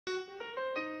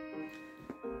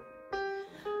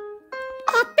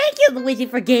Thank you, Luigi,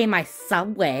 for getting my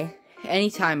Subway.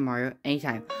 Anytime, Mario.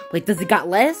 Anytime. Wait, does it got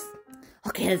lettuce?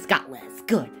 Okay, it's got lettuce.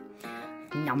 Good.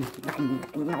 Nom, nom,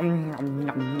 nom, nom,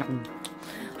 nom, nom.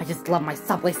 I just love my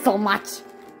Subway so much.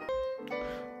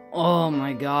 Oh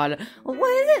my god. What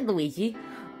is it, Luigi?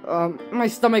 My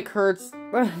stomach hurts.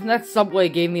 That Subway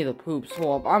gave me the poops.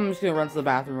 Well, I'm just gonna run to the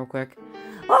bathroom real quick.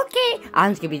 Okay,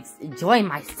 I'm just gonna be enjoying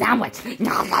my sandwich.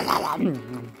 Nom, nom,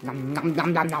 nom, nom, nom,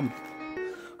 nom, nom, nom.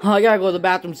 Oh, I gotta go to the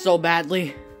bathroom so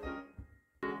badly.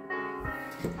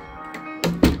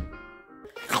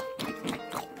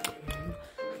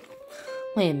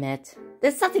 Wait a minute.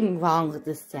 There's something wrong with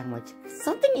this sandwich.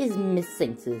 Something is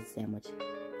missing to this sandwich.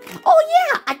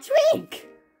 Oh yeah, a drink!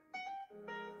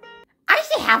 I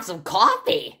should have some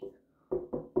coffee.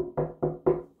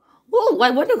 Oh, I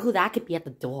wonder who that could be at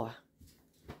the door.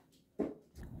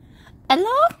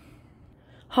 Hello?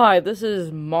 Hi, this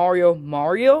is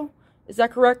Mario. Is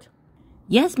that correct?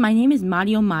 Yes, my name is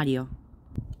Mario.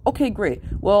 Okay, great.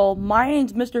 Well, my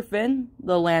name's Mr. Finn,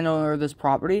 the landowner of this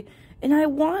property, and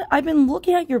I've been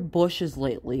looking at your bushes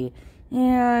lately,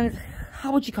 and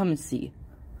how would you come and see?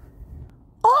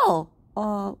 Oh,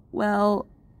 well,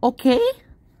 okay.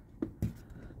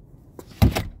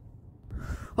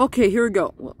 Okay, here we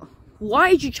go.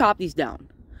 Why did you chop these down?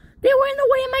 They were in the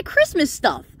way of my Christmas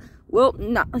stuff. Well,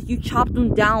 no, you chopped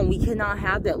them down. We cannot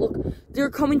have that. Look, they're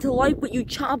coming to life, but you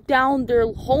chopped down their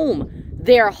home.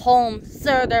 Their home,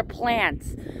 sir, they're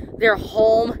plants. Their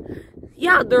home.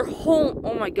 Yeah, their home.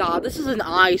 Oh my god, this is an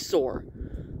eyesore.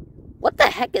 What the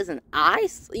heck is an eye?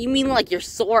 You mean like your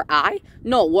sore eye?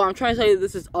 No, what I'm trying to say is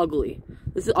this is ugly.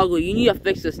 This is ugly. You need to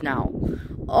fix this now.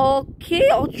 Okay,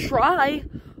 I'll try.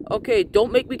 Okay,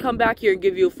 don't make me come back here and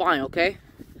give you a fine, okay?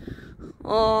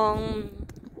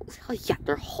 Oh yeah,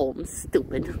 they're home.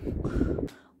 Stupid.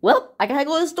 Well, I gotta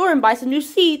go to the store and buy some new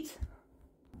seeds.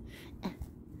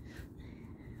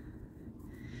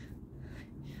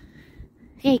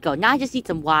 Here you go. Now I just need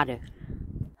some water.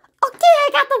 Okay, I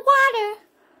got the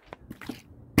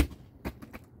water.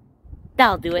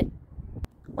 That'll do it.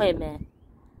 Wait a minute.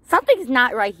 Something's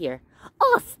not right here.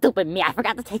 Oh, stupid me. I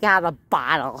forgot to take it out of the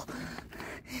bottle.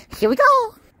 Here we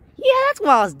go. Yeah, that's what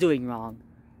I was doing wrong.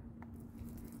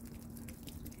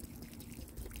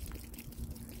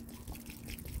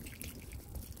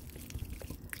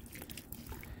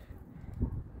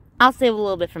 I'll save a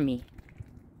little bit for me.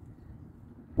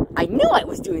 I knew I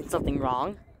was doing something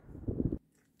wrong.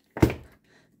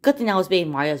 Good thing I was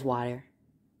bathing Mario's water.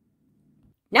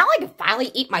 Now I can finally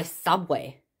eat my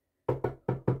Subway.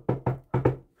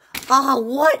 Oh,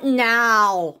 what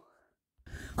now?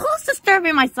 Who's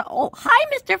disturbing my Oh, hi,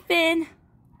 Mr. Finn.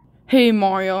 Hey,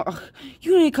 Mario.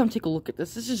 You need to come take a look at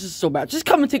this. This is just so bad. Just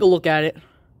come and take a look at it.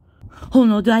 Oh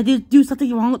no, did I do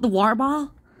something wrong with the water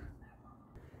bottle?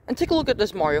 And take a look at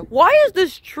this, Mario. Why is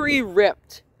this tree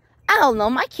ripped? I don't know.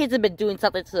 My kids have been doing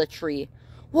something to the tree.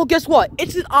 Well, guess what?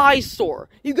 It's an eyesore.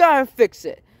 You gotta fix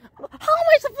it. How am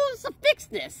I supposed to fix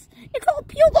this? It's all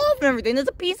peeled off and everything. There's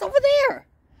a piece over there.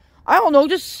 I don't know.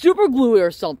 Just super glue it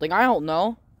or something. I don't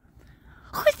know.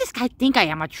 Who does this guy think I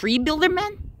am? A tree builder,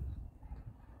 man?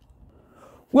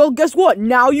 Well, guess what?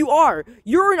 Now you are.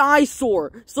 You're an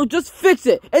eyesore. So just fix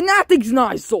it. And that thing's an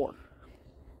eyesore.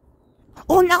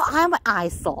 Oh, now I'm an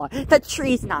eyesore. The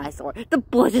tree's an eyesore. The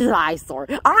bush is an eyesore.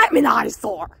 I'm an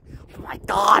eyesore. Oh my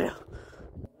god.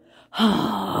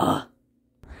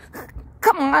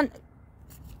 Come on.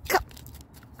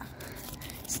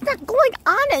 It's not going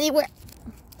on anywhere.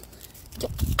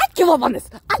 I give up on this.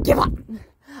 I give up.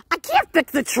 I can't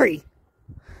fix the tree.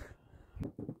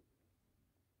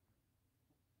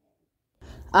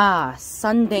 Ah,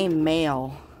 Sunday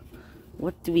mail.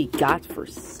 What do we got for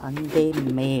Sunday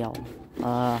mail?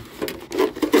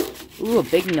 Ooh, a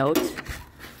big note.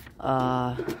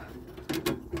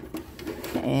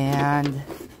 And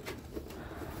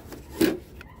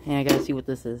I gotta see what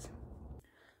this is.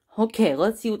 Okay,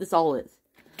 let's see what this all is.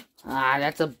 Ah,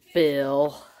 that's a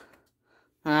bill.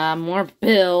 Ah, more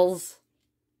bills.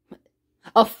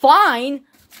 A fine?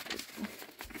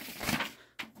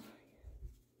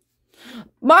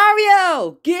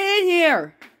 Mario, get in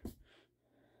here.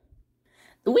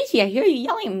 Luigi, I hear you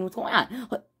yelling at me. What's going on?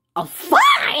 A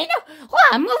fine?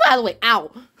 Hold on, move out of the way.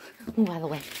 Ow. Move out of the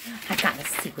way. I gotta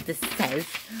see what this says.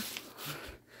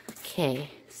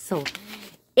 Okay, so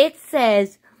it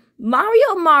says,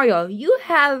 Mario, you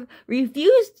have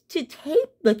refused to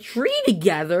tape the tree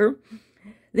together.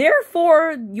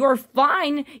 Therefore, your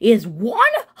fine is $100?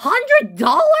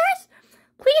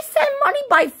 Please send money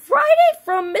by Friday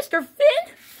from Mr.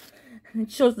 Finn. And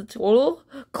it shows the total.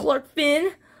 Clark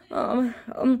Finn.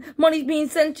 Money's being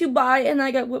sent to by, and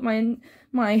I got what my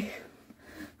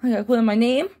I gotta put in my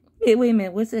name. Hey, wait a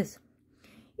minute, what's this?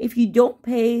 If you don't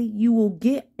pay, you will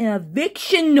get an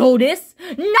eviction notice.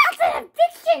 Not an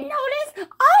eviction notice!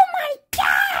 Oh my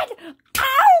god!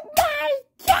 Oh my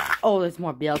god! Oh, there's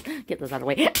more bills. Get those out of the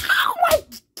way. Oh my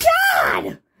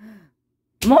god!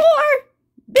 More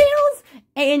bills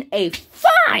and a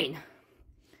fine!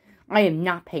 I am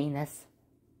not paying this.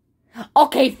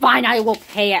 Okay, fine, I will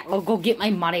pay it. I'll go get my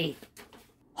money.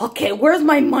 Okay, where's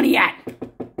my money at?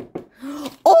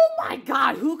 Oh my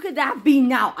god, who could that be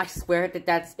now? I swear if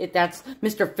that's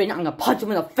Mr. Finn, I'm gonna punch him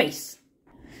in the face.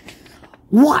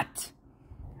 What?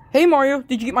 Hey Mario,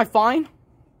 did you get my fine?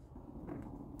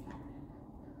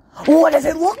 What does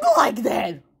it look like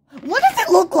then? What does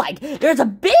it look like? There's a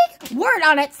big word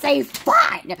on it saying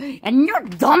fine, and your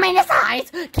dumbass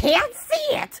eyes can't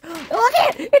see it. Look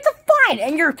at it, it's a fine,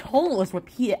 and your total is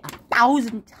repeated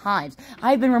 1,000 times.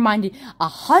 I've been reminded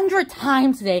 100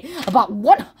 times today about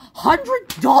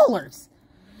 $100.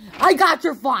 I got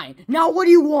your fine. Now what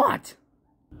do you want?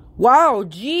 Wow,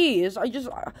 geez,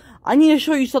 I need to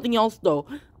show you something else though.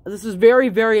 This is very,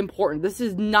 very important. This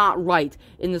is not right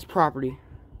in this property.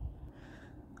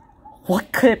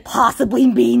 What could it possibly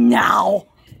be now?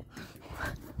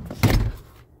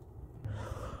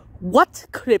 What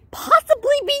could it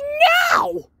possibly be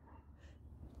now?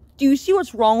 Do you see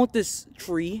what's wrong with this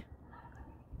tree?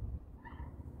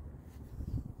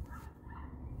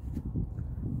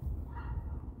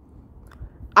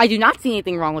 I do not see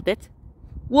anything wrong with it.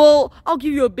 Well, I'll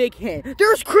give you a big hint.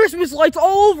 There's Christmas lights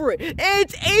all over it, and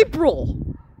it's April.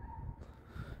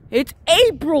 It's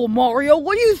April, Mario.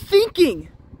 What are you thinking?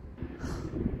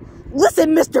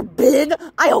 Listen, Mr. Big,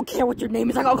 I don't care what your name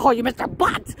is, I'm gonna call you Mr.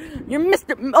 Butt. You're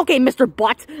okay, Mr.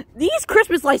 Butt, these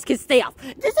Christmas lights can stay off.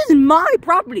 This is my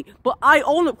property, But I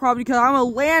own the property because I'm a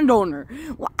landowner.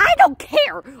 well, I don't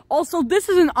care. Also, this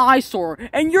is an eyesore,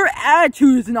 and your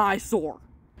attitude is an eyesore.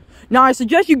 Now, I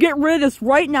suggest you get rid of this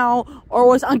right now,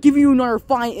 or else I'm giving you another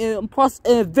fine plus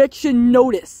an eviction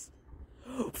notice.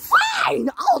 Fine,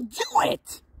 I'll do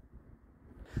it.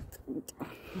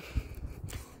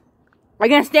 Are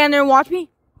you gonna stand there and watch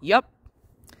me? Yep.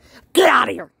 Get out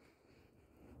of here.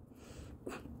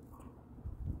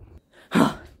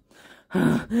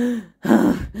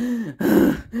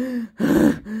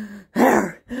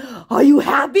 Are you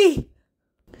happy?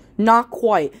 Not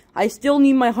quite. I still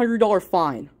need my $100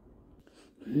 fine.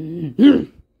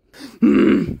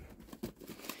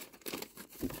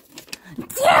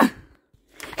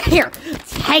 Here,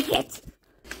 take it.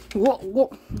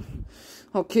 Well,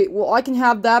 okay, well, I can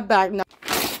have that back now.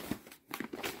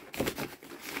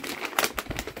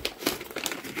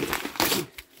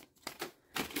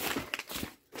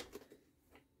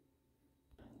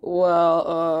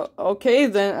 Well, okay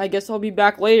then, I guess I'll be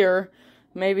back later.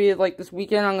 Maybe, like, this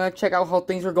weekend I'm gonna check out how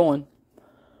things are going.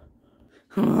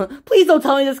 Please don't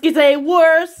tell me this gets any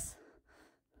worse.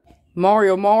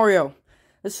 Mario,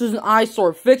 this is an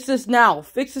eyesore. Fix this now.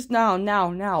 Fix this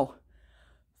now.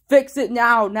 Fix it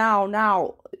now.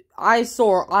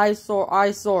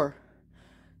 Eyesore.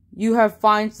 You have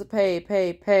fines to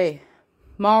pay.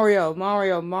 Mario.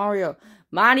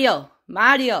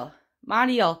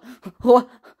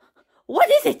 What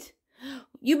is it?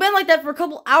 You've been like that for a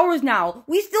couple hours now.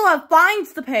 We still have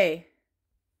fines to pay.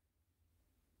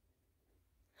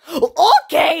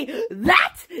 Okay,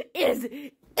 that is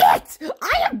it. I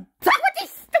am done with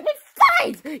these stupid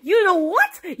fines. You know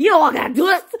what? You know what I'm gonna do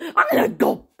this? I'm gonna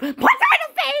go punch him in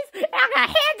the face, and I'm gonna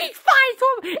hand these fines to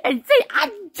him and say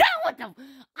I'm done with them.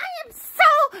 I am so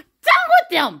done with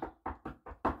them.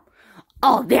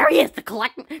 Oh, there he is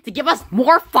to give us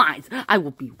more fines. I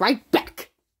will be right back.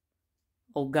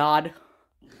 Oh God.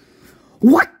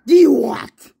 What do you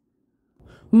want?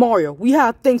 Mario, we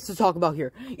have things to talk about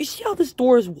here. You see how this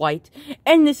door is white,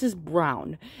 and this is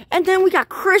brown. And then we got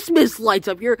Christmas lights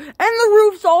up here, and the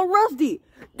roof's all rusty.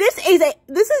 This is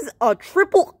a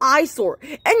triple eyesore,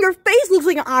 and your face looks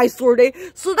like an eyesore today,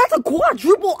 so that's a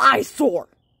quadruple eyesore.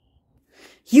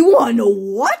 You wanna know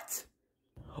what?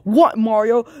 What,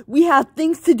 Mario? We have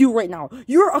things to do right now.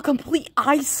 You're a complete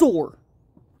eyesore.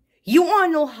 You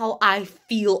wanna know how I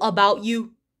feel about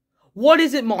you? What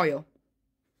is it, Mario?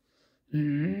 I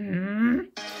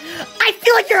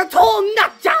feel like you're a total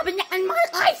nut job and my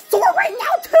eye's sore right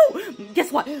now too!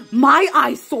 Guess what? My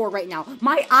eye's sore right now.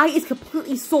 My eye is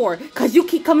completely sore because you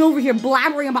keep coming over here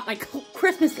blabbering about my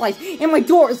Christmas lights and my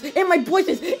doors and my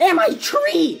bushes and my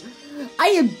tree! I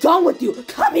am done with you.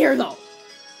 Come here though!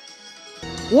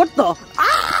 What the?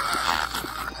 Ow!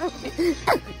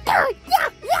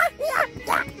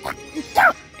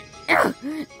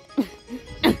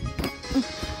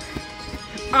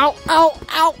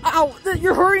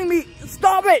 You're hurting me!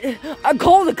 Stop it! I'm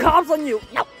calling the cops on you!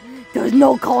 No, there's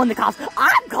no calling the cops.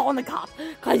 I'm calling the cops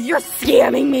because you're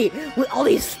scamming me with all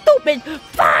these stupid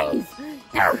fines.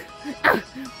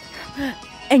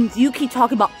 And you keep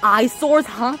talking about eyesores,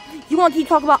 huh? You want to keep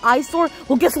talking about eyesore?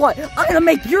 Well, guess what? I'm gonna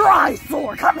make your eyes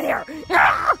sore. Come here.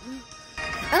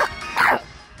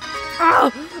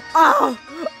 Ow! Ow!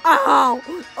 Ow!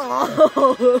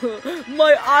 Oh,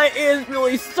 my eye is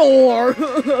really sore.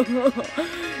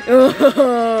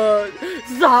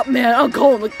 Stop, man. I'm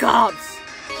calling the cops.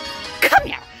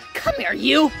 Come here,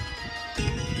 you.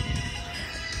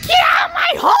 Get out of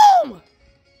my home.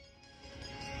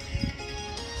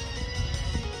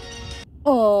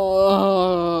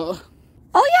 Oh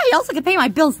yeah, you also can pay my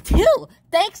bills too.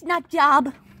 Thanks, nut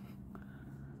job.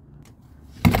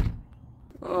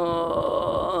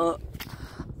 Ow,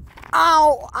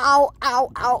 ow,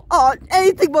 ow, ow. Oh,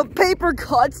 anything but paper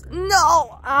cuts.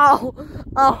 No. Ow.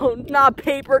 Oh, not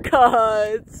paper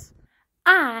cuts.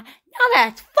 Now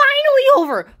that's finally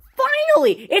over.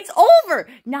 Finally, it's over.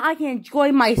 Now I can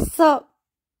enjoy myself.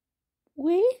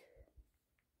 Wait.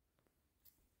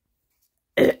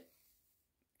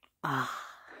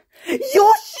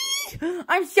 Yoshi!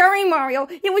 I'm sorry, Mario.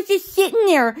 It was just sitting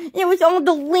there. It was all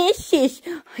delicious.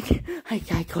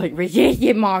 I couldn't resist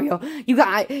it, Mario. You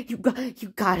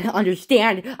gotta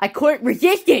understand. I couldn't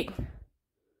resist it.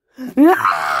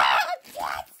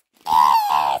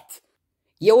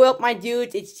 Yo, what up, my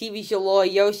dudes? It's TV Show Lawyer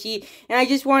Yoshi, and I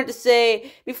just wanted to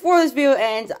say, before this video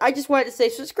ends, I just wanted to say,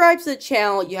 subscribe to the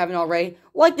channel if you haven't already.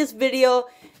 Like this video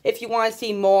if you want to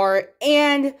see more,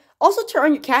 and also turn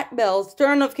on your cat bells, turn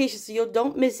on notifications so you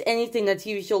don't miss anything that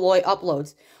TV Show Lloyd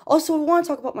uploads. Also, I want to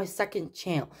talk about my second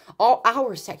channel.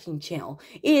 Our second channel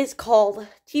is called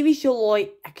TV Show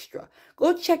Lloyd Extra.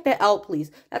 Go check that out,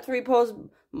 please. That's where we post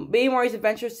Baby Mario's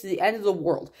adventures to the end of the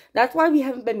world. That's why we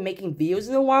haven't been making videos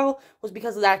in a while, was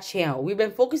because of that channel. We've been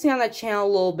focusing on that channel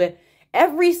a little bit.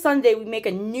 Every Sunday, we make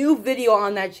a new video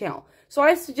on that channel. So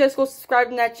I suggest go subscribe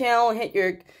to that channel and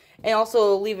and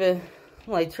also leave a,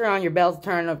 turn on your bells,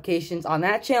 turn on notifications on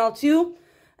that channel too.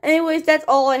 Anyways, that's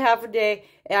all I have for today,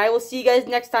 and I will see you guys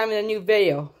next time in a new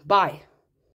video. Bye.